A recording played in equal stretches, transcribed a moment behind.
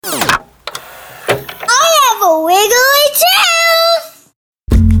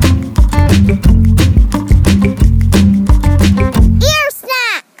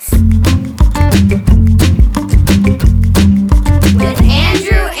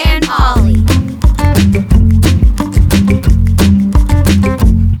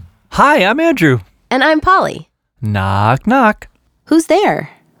Hi, I'm Andrew. And I'm Polly. Knock, knock. Who's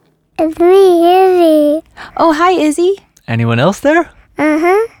there? It's me, Izzy. Oh, hi, Izzy. Anyone else there?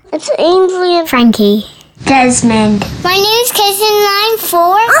 It's Ainsley and Frankie. Desmond. My name's Kason and I'm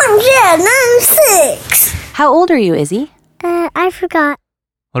 4. I'm Jen, I'm 6. How old are you, Izzy? I forgot.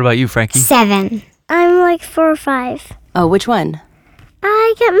 What about you, Frankie? 7. I'm like 4 or 5. Oh, which one?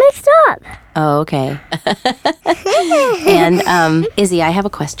 I get mixed up. Oh, okay. And, Izzy, I have a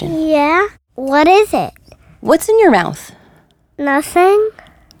question. Yeah? What is it? What's in your mouth? Nothing?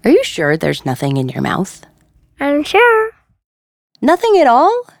 Are you sure there's nothing in your mouth? I'm sure. Nothing at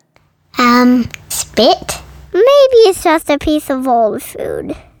all? Spit? Maybe it's just a piece of old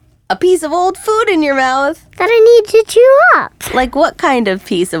food A piece of old food in your mouth? that I need to chew up. Like what kind of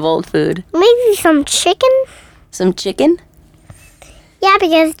piece of old food? Maybe some chicken? Some chicken? Yeah,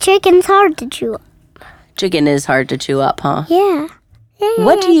 because chicken's hard to chew up. Chicken is hard to chew up, huh? Yeah.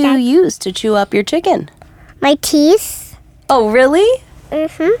 What do you use to chew up your chicken? My teeth? Oh, really?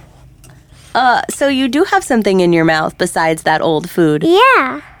 Mm-hmm. So you do have something in your mouth besides that old food.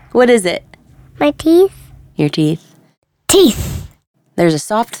 Yeah. What is it? My teeth? Your teeth. Teeth. There's a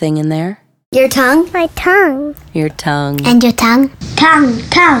soft thing in there. Your tongue? My tongue. Your tongue. And your tongue? Tongue.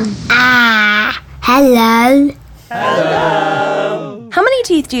 Ah. Hello. How many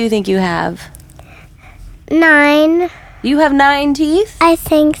teeth do you think you have? 9. You have 9 teeth? I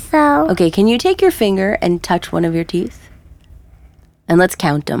think so. Okay, can you take your finger and touch one of your teeth? And let's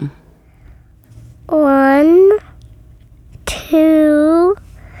count them. 1, 2,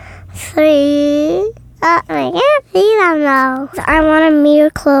 3. I can't see them though. I want a mirror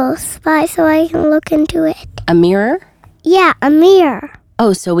close by so I can look into it. A mirror? Yeah, a mirror.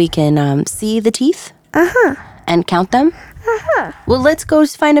 Oh, so we can see the teeth? Uh-huh. And count them? Well, let's go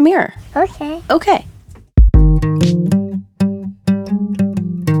find a mirror. Okay. Okay.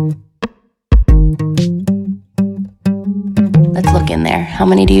 Let's look in there. How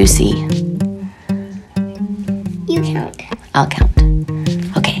many do you see? You count. I'll count.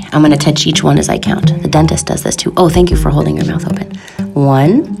 Okay, I'm gonna touch each one as I count. The dentist does this too. Oh, thank you for holding your mouth open.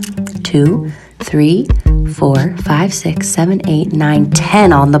 1, 2, 3, 4, 5, 6, 7, 8, 9,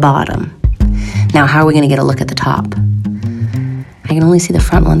 10 on the bottom. Now, how are we gonna get a look at the top? I can only see the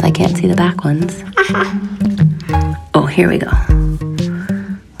front ones. I can't see the back ones. Oh, here we go.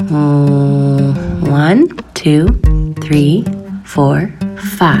 1, 2, 3, 4,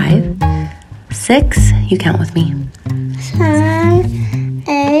 5, 6. You count with me. 7,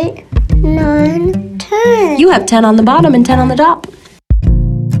 8, 9, 10. You have 10 on the bottom and 10 on the top.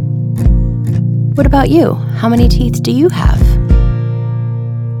 What about you? How many teeth do you have?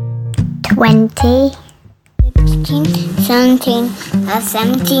 20. 16, 17.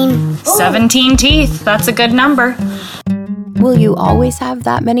 17. 17 teeth. That's a good number. Will you always have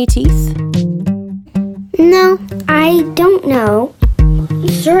that many teeth? No, I don't know.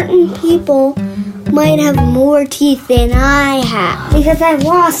 Certain people might have more teeth than I have because I've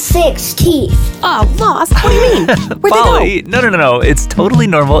lost 6 teeth. Oh, lost? What do you mean? Where'd Polly, no. It's totally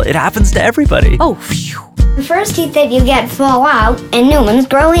normal. It happens to everybody. Oh, phew. The first teeth that you get fall out and new ones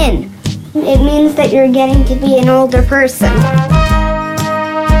grow in. It means that you're getting to be an older person.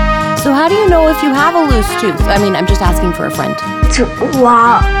 So how do you know if you have a loose tooth? I mean, I'm just asking for a friend. It's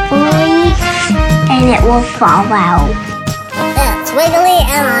wobbly and it will fall out. That's wiggly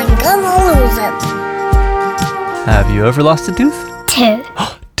and I'm gonna lose it. Have you ever lost a tooth? 2.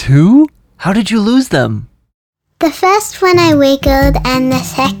 2? How did you lose them? The first one I wiggled and the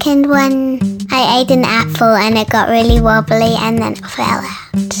second one I ate an apple and it got really wobbly and then it fell out.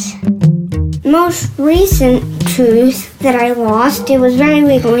 Most recent tooth that I lost, it was very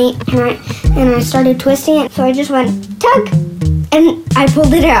wiggly and I started twisting it, so I just went tug and I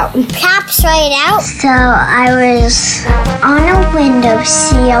pulled it out. Pops right out. So I was on a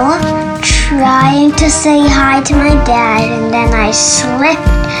windowsill trying to say hi to my dad and then I slipped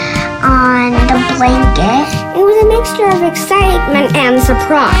on the blanket. It was a mixture of excitement and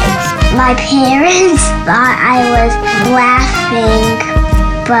surprise. My parents thought I was laughing,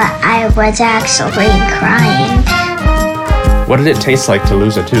 but I was actually crying. What did it taste like to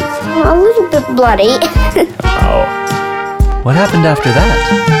lose a tooth? A little bit bloody. Oh. What happened after that?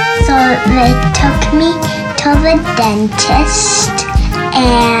 So they took me to the dentist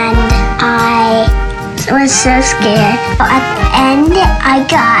and I was so scared. At the end, I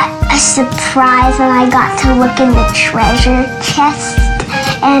got a surprise and I got to look in the treasure chest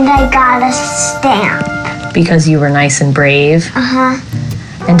and I got a stamp. Because you were nice and brave. Uh-huh.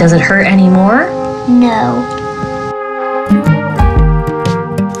 And does it hurt anymore? No.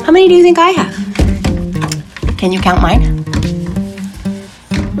 How many do you think I have? Can you count mine?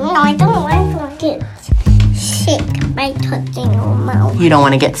 9. I don't like to get sick by touching your mouth. You don't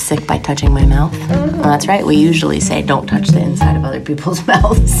want to get sick by touching my mouth? Well, that's right. We usually say don't touch the inside of other people's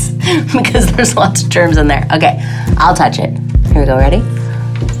mouths because there's lots of germs in there. Okay, I'll touch it. Here we go. Ready?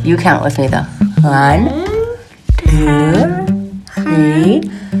 You count with me, though. 1, 2, 3,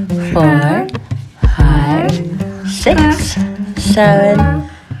 4, 5, 6, 7,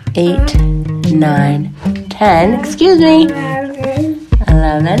 8, 9, 10. Excuse me.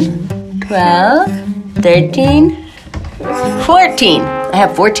 11, 12, 13, 14. I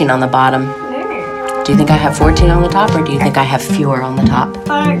have 14 on the bottom. Do you think I have 14 on the top, or do you think I have fewer on the top?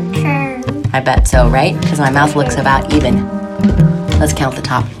 14. I bet so, right? Because my mouth looks about even. Let's count the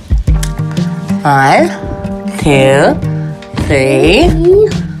top. 1, 2, 3,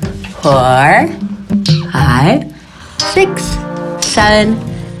 4, 5, 6, 7,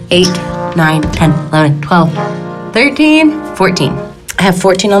 8, 9, 10, 11, 12, 13, 14. I have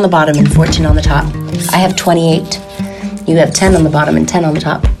 14 on the bottom and 14 on the top. I have 28. You have 10 on the bottom and 10 on the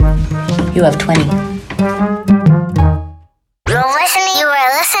top. You have 20.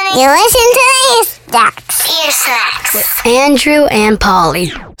 You listen to these snacks. Ear snacks. With Andrew and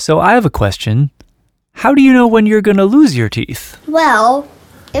Polly. So I have a question. How do you know when you're gonna lose your teeth? Well,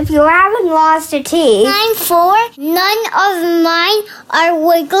 if you haven't lost a teeth, I'm 4. None of mine are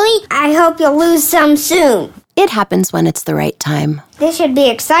wiggly. I hope you'll lose some soon. It happens when it's the right time. They should be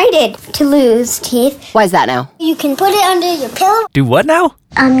excited to lose teeth. Why's that now? You can put it under your pillow. Do what now?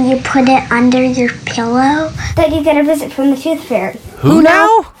 You put it under your pillow. Then you get a visit from the tooth fairy. Who now?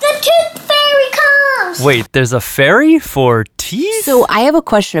 The tooth fairy comes! Wait, there's a fairy for teeth? So I have a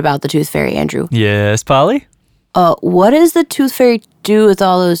question about the tooth fairy, Andrew. Yes, Polly? What does the tooth fairy do with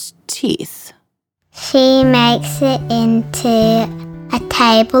all those teeth? She makes it into a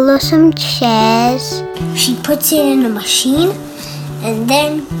table or some chairs. She puts it in a machine and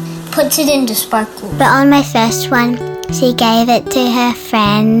then puts it into sparkle. But on my first one, she gave it to her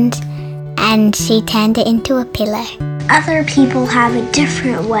friend and she turned it into a pillow. Other people have a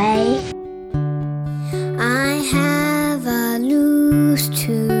different way. I have a loose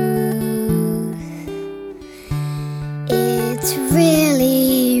tooth. It's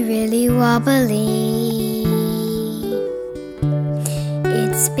really, really wobbly.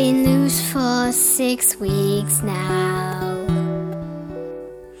 It's been loose for 6 weeks now,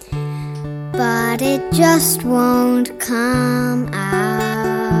 but it just won't come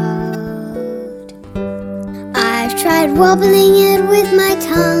out. I've tried wobbling it with my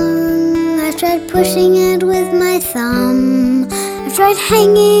tongue, I've tried pushing it with my thumb, I've tried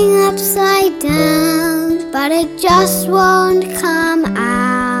hanging upside down, but it just won't come out.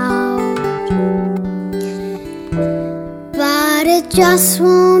 But it just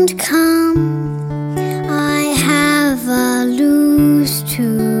won't come. I have a loose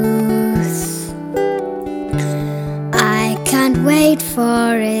tooth. I can't wait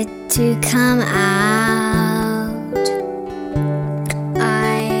for it to come out.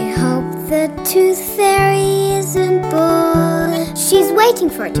 I hope the tooth fairy isn't bored. She's waiting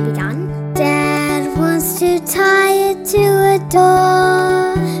for it to be done. Dad wants to tie it to a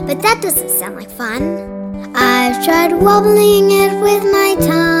door, but that doesn't sound like fun. I've tried wobbling it with my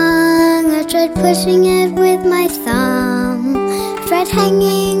tongue, I've tried pushing it with my thumb, I've tried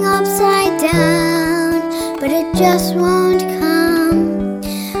hanging upside down, but it just won't come.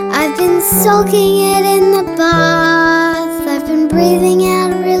 I've been sulking it in the bath, I've been breathing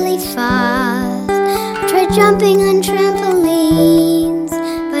out really fast, I've tried jumping on trampolines,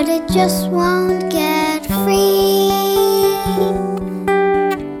 but it just won't get free.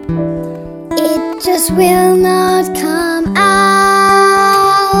 It just will not come out.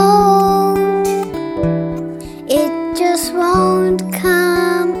 It just won't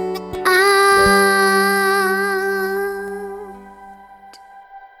come out.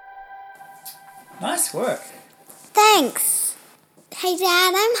 Nice work. Thanks. Hey,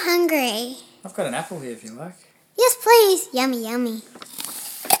 Dad, I'm hungry. I've got an apple here if you like. Yes, please. Yummy, yummy.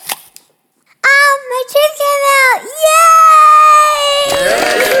 My tooth came out! Yay!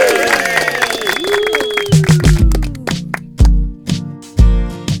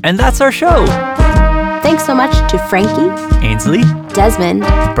 And that's our show. Thanks so much to Frankie, Ainsley, Desmond,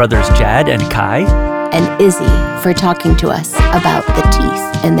 brothers Jad and Kai, and Izzy for talking to us about the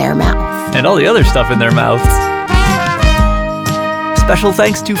teeth in their mouth. and all the other stuff in their mouths. Special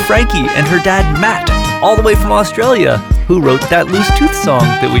thanks to Frankie and her dad Matt, all the way from Australia, who wrote that loose tooth song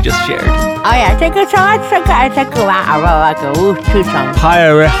that we just shared. Oh yeah, take a shot, take a like a loose tooth song.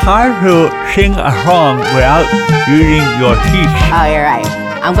 Hi, it's hard to sing a song without using your teeth. Oh, you're right.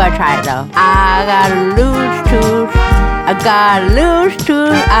 I'm gonna try it though. I got a loose tooth. I got a loose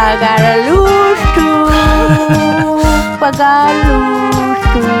tooth. I got a loose tooth. I got a loose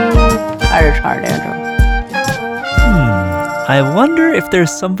tooth. That is hard, Andrew. I wonder if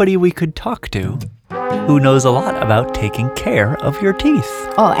there's somebody we could talk to who knows a lot about taking care of your teeth.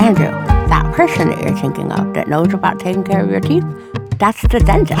 Oh, Andrew, that person that you're thinking of that knows about taking care of your teeth, that's the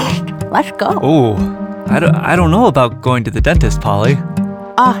dentist. Let's go. Oh, I don't know about going to the dentist, Polly.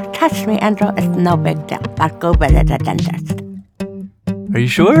 Oh, trust me, Andrew, it's no big deal. Let's go visit the dentist. Are you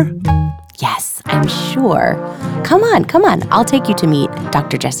sure? Yes, I'm sure. Come on. I'll take you to meet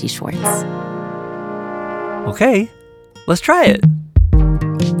Dr. Jesse Schwartz. Okay, let's try it.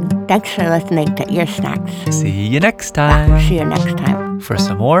 Thanks for listening to Ear Snacks. See you next time. See you next time. For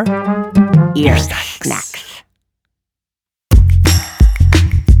some more Ear Snacks.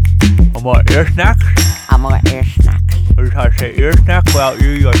 more ear snacks. More ear snacks. Are you trying to say ear snack without you,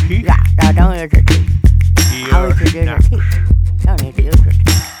 your teeth? Yeah, no, don't use your teeth. Ear How would you do your snacks. teeth?